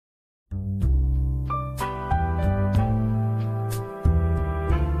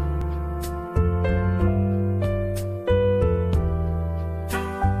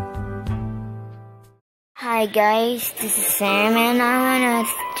Hi guys, this is Sam and I wanna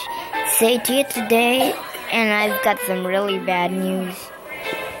say to you today, and I've got some really bad news.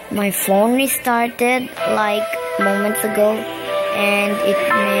 My phone restarted like moments ago and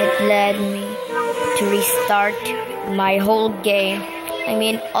it led me to restart my whole game. I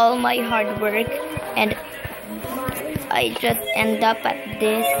mean all my hard work, and I just end up at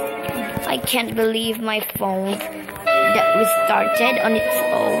this. I can't believe my phone that restarted on its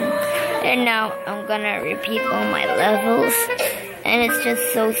own. And now I'm gonna repeat all my levels, and it's just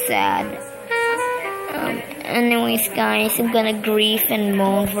so sad. Anyways guys, I'm gonna grieve and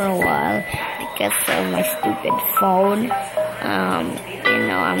moan for a while because of my stupid phone.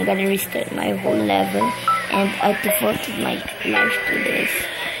 I'm gonna restart my whole level, and I devoted my life to this,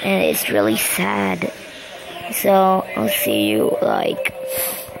 and it's really sad. So I'll see you like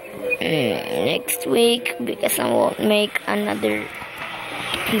next week, because I won't make another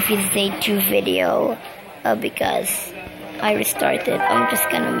PvZ2 video because I restarted. I'm just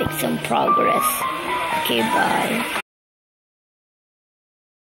gonna make some progress. Okay, bye.